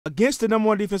Against the number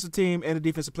one defensive team and the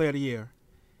defensive player of the year,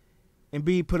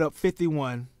 Embiid put up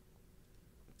 51-12.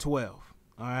 All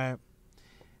right,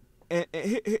 and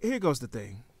here goes the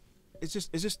thing. It's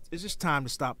just time to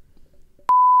stop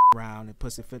around and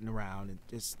pussyfooting around and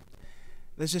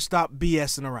let's just stop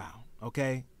BSing around.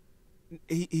 Okay,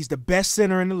 he's the best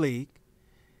center in the league,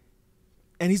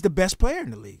 and he's the best player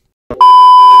in the league.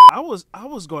 I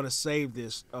was going to save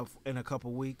this in a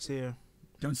couple weeks here.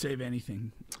 Don't save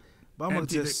anything. But I'm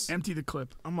empty the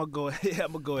clip. I'm gonna go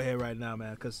ahead right now,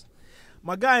 man, because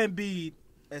my guy Embiid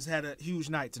has had a huge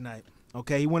night tonight.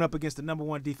 Okay, he went up against the number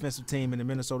one defensive team in the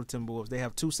Minnesota Timberwolves. They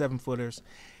have two 7-footers,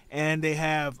 and they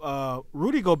have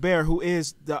Rudy Gobert, who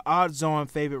is the odds-on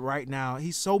favorite right now.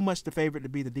 He's so much the favorite to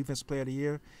be the defensive player of the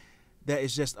year that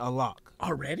it's just a lock.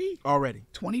 Already?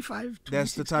 25,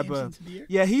 That's the type of the year?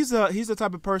 Yeah. He's the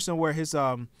type of person where his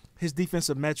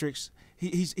defensive metrics.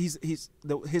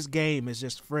 His game is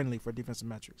just friendly for defensive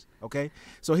metrics. Okay,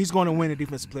 so he's going to win the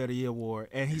Defensive Player of the Year award,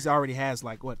 and he's already has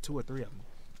like 2 or 3 of them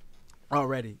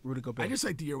already. Rudy Gobert. I just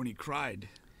like the year when he cried.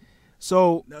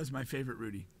 So that was my favorite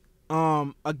Rudy.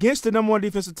 Against the number one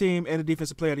defensive team and the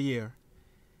Defensive Player of the Year,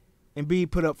 Embiid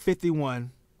put up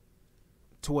 51-12.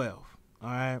 All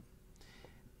right,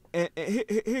 and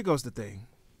here goes the thing.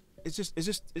 It's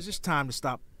just time to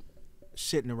stop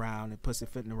shitting around and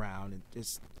pussyfooting around and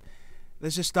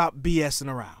let's just stop BSing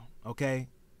around, okay?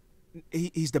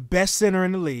 He's the best center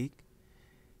in the league,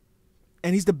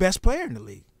 and he's the best player in the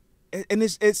league. And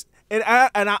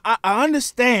I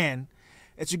understand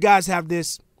that you guys have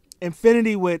this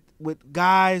infinity with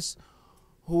guys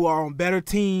who are on better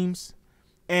teams,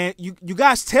 and you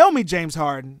guys tell me James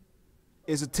Harden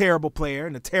is a terrible player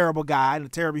and a terrible guy and a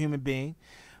terrible human being,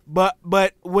 but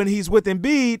when he's with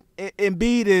Embiid,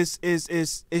 Embiid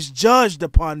is judged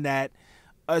upon that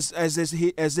as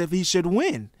if he should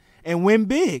win and win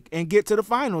big and get to the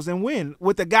finals and win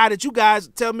with the guy that you guys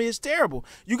tell me is terrible.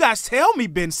 You guys tell me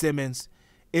Ben Simmons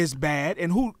is bad,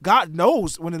 and who God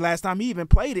knows when the last time he even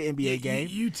played an NBA game.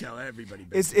 You tell everybody.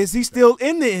 Is he still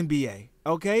in the NBA?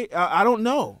 Okay, I don't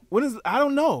know. I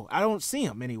don't know. I don't see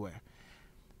him anywhere.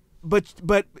 But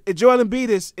Joel Embiid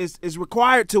is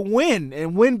required to win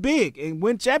and win big and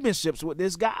win championships with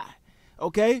this guy.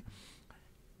 Okay,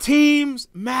 teams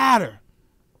matter.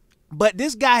 But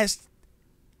this guy has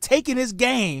taken his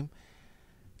game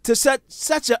to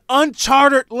such an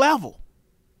uncharted level.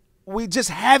 We just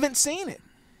haven't seen it.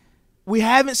 We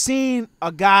haven't seen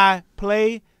a guy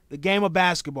play the game of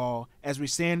basketball as we're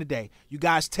seeing today. You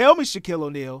guys tell me Shaquille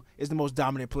O'Neal is the most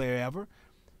dominant player ever.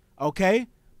 Okay?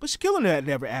 But Shaquille O'Neal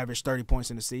never averaged 30 points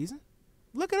in the season.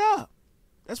 Look it up.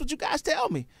 That's what you guys tell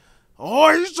me.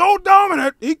 Oh, he's so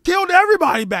dominant. He killed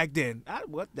everybody back then. I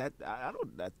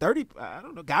don't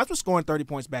know. Guys were scoring 30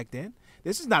 points back then.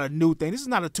 This is not a new thing. This is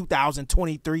not a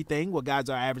 2023 thing where guys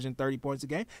are averaging 30 points a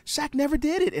game. Shaq never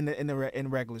did it in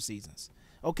regular seasons.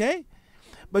 Okay?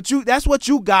 But that's what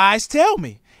you guys tell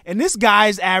me. And this guy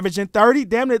is averaging 30,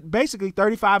 basically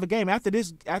 35 a game. After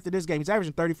this game, he's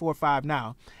averaging 34.5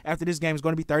 now. After this game, it's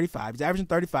going to be 35. He's averaging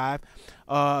 35,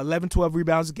 11, 12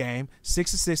 rebounds a game,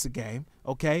 6 assists a game.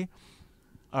 Okay?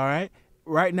 All right.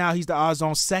 Right now he's the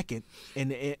odds-on second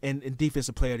in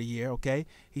defensive player of the year. Okay,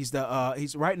 he's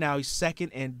right now he's second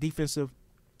in defensive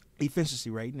efficiency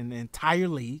rating in the entire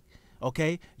league.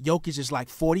 Okay, Jokic is like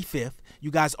 45th.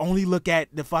 You guys only look at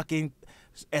the fucking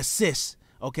assists.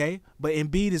 Okay, but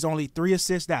Embiid is only 3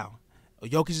 assists down.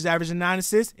 Jokic is averaging 9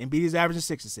 assists. Embiid is averaging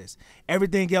 6 assists.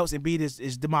 Everything else, Embiid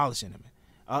is demolishing him.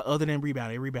 Other than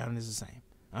rebounding, rebounding is the same.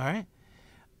 All right,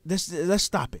 let's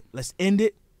stop it. Let's end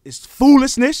it. It's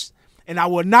foolishness, and I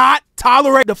will not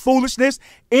tolerate the foolishness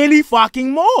any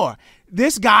fucking more.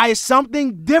 This guy is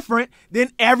something different than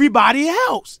everybody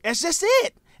else. That's just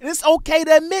it. And it's okay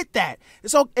to admit that.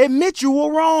 It's okay. Admit you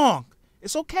were wrong.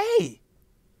 It's okay.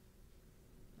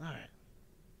 All right.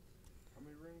 How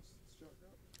many rings struck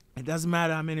up? It doesn't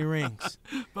matter how many rings.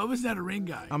 Bubba's not a ring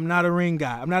guy. I'm not a ring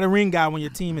guy. I'm not a ring guy when your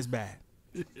team is bad.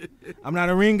 I'm not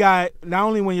a ring guy not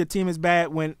only when your team is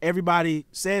bad, when everybody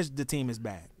says the team is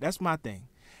bad. That's my thing.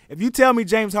 If you tell me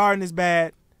James Harden is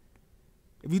bad,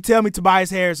 if you tell me Tobias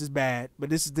Harris is bad, but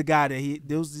this is the guy that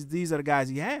these are the guys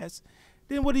he has,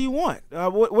 then what do you want?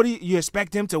 What do you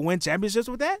expect him to win championships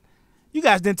with that? You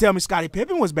guys didn't tell me Scottie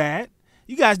Pippen was bad.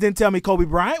 You guys didn't tell me Kobe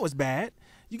Bryant was bad.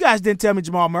 You guys didn't tell me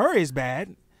Jamal Murray is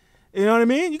bad. You know what I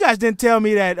mean? You guys didn't tell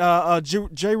me that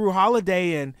Jrue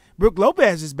Holiday and Brook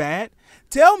Lopez is bad.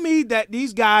 Tell me that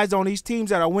these guys on these teams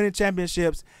that are winning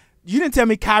championships, you didn't tell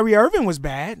me Kyrie Irving was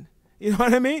bad. You know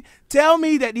what I mean? Tell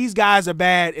me that these guys are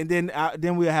bad, and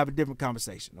then we'll have a different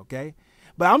conversation, okay?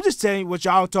 But I'm just telling you what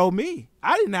y'all told me.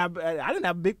 I didn't have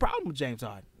a big problem with James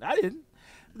Harden. I didn't.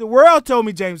 The world told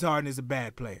me James Harden is a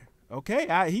bad player.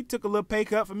 Okay, he took a little pay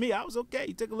cut for me. I was okay.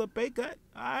 He took a little pay cut.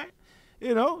 All right,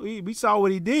 we saw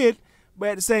what he did. But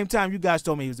at the same time, you guys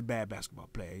told me he was a bad basketball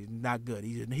player. He's not good.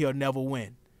 He'll never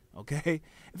win. Okay,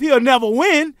 if he'll never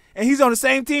win and he's on the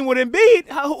same team with Embiid,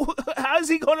 how is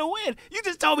he going to win? You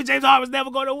just told me James Harden was never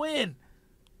going to win.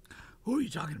 Who are you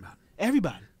talking about?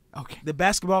 Everybody. Okay. The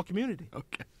basketball community.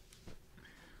 Okay.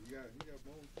 He got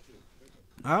bones too.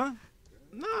 Huh?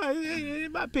 No, it ain't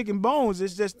about picking bones.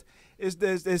 It's just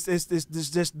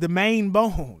the main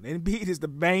bone. Embiid is the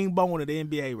main bone of the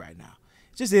NBA right now.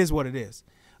 It just is what it is.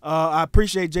 I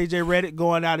appreciate JJ Redick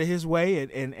going out of his way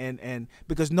and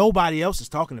because nobody else is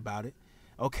talking about it.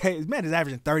 Okay, this man is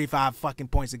averaging 35 fucking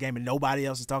points a game and nobody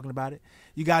else is talking about it.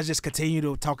 You guys just continue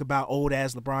to talk about old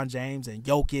ass LeBron James and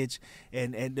Jokic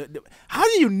and how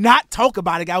do you not talk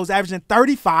about a guy who's averaging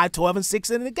 35, 12, and 6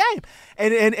 in the game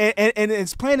and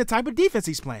it's playing the type of defense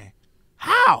he's playing?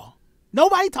 How?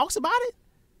 Nobody talks about it?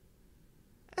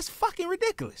 That's fucking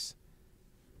ridiculous.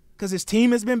 Because his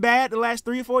team has been bad the last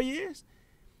 3 or 4 years,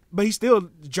 but he's still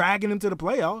dragging them to the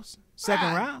playoffs,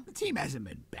 second round. The team hasn't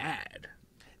been bad.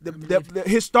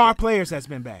 His star players has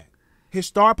been bad. His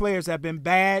star players have been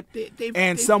bad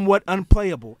and somewhat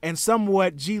unplayable and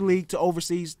somewhat G League to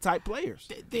overseas type players.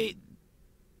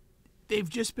 They've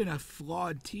just been a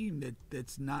flawed team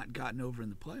that's not gotten over in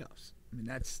the playoffs. I mean,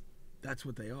 that's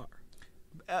what they are.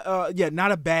 Yeah,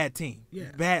 not a bad team.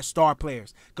 Yeah. Bad star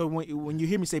players. Because when you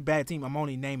hear me say bad team, I'm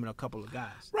only naming a couple of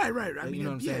guys. Right. I mean, you know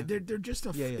what I'm saying? they're just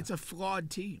it's a flawed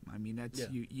team. I mean, that's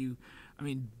you. I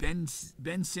mean, Ben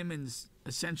Simmons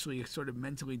essentially sort of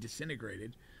mentally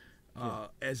disintegrated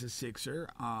as a Sixer.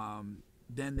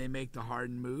 Then they make the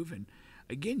Harden move, and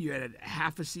again, you had a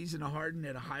half a season of Harden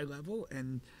at a high level,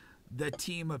 and the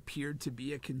team appeared to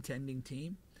be a contending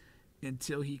team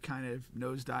until he kind of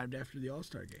nosedived after the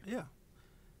All-Star game. Yeah.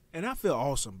 And I feel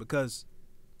awesome because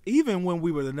even when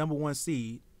we were the number 1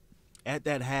 seed at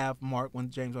that half mark when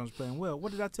James Harden was playing well,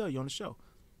 what did I tell you on the show?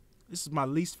 This is my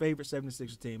least favorite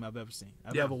 76ers team I've ever seen.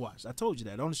 I've ever watched. I told you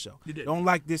that on the show. You did. Don't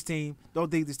like this team.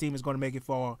 Don't think this team is going to make it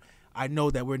far. I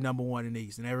know that we're number 1 in the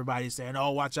East. And everybody's saying,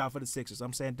 oh, watch out for the Sixers.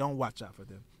 I'm saying don't watch out for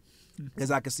them.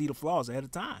 Because I can see the flaws ahead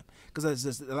of time. Because it's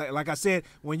just like I said,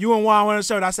 when you and Juan went on the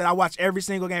show, I said I watch every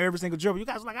single game, every single dribble. You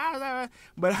guys were like,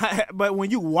 but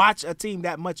when you watch a team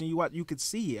that much and you could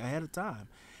see it ahead of time,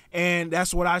 and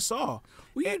that's what I saw.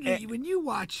 Well, when you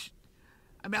watch,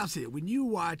 I mean, I'll say it. When you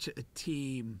watch a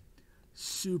team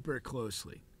super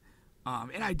closely,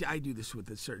 and I do this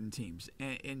with certain teams,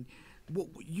 and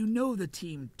you know the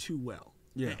team too well,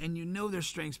 and you know their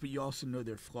strengths, but you also know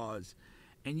their flaws.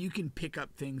 And you can pick up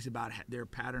things about their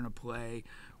pattern of play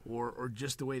or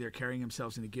just the way they're carrying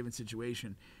themselves in a given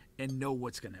situation and know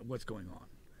what's going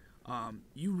on.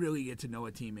 You really get to know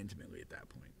a team intimately at that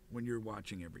point when you're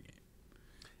watching every game.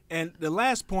 And the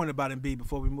last point about Embiid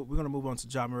before we're going to move on to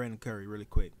Ja Morant and Curry really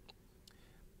quick.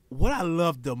 What I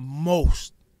love the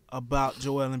most about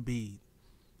Joel Embiid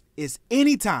is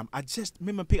anytime, I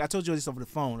told you this over the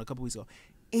phone a couple weeks ago,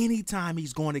 anytime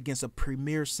he's going against a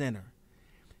premier center,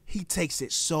 he takes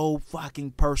it so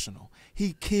fucking personal.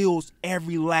 He kills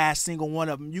every last single one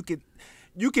of them. You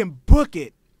can book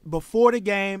it before the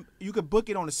game. You can book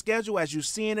it on the schedule as you're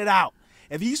seeing it out.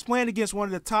 If he's playing against one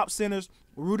of the top centers,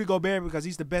 Rudy Gobert because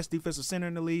he's the best defensive center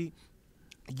in the league,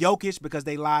 Jokic because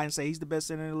they lie and say he's the best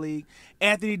center in the league,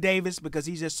 Anthony Davis because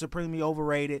he's just supremely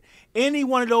overrated, any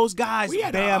one of those guys,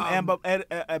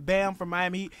 Bam from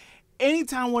Miami Heat,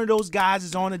 anytime one of those guys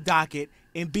is on the docket,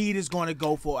 Embiid is going to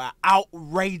go for an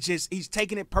outrageous. He's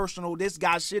taking it personal. This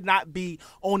guy should not be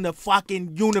on the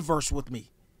fucking universe with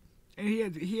me. And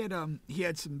he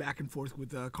had some back and forth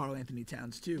with Karl Anthony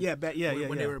Towns too.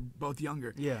 When they were both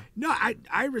younger. Yeah. No,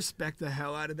 I respect the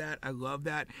hell out of that. I love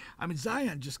that. I mean,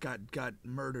 Zion just got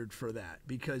murdered for that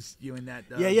because in that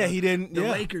he didn't the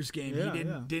Lakers game he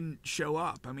didn't show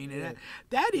up. I mean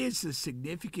that is a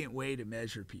significant way to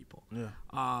measure people. Yeah.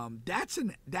 That's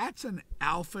an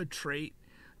alpha trait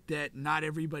that not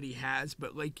everybody has,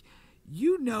 but again,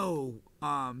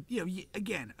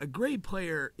 a great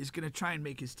player is going to try and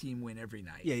make his team win every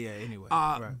night. Anyway.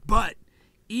 Right. But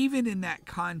even in that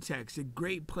context, a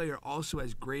great player also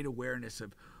has great awareness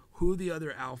of who the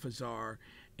other alphas are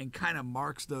and kind of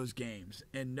marks those games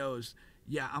and knows,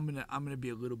 I'm gonna be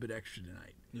a little bit extra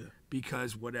tonight. Yeah.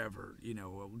 Because whatever,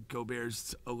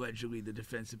 Gobert's allegedly the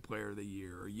defensive player of the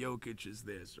year, or Jokic is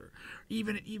this, or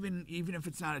even if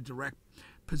it's not a direct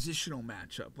positional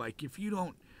matchup, like if you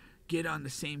don't get on the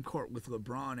same court with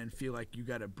LeBron and feel like you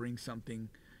got to bring something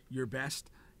your best,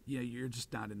 you're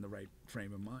just not in the right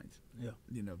frame of mind. Yeah.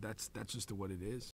 That's just what it is.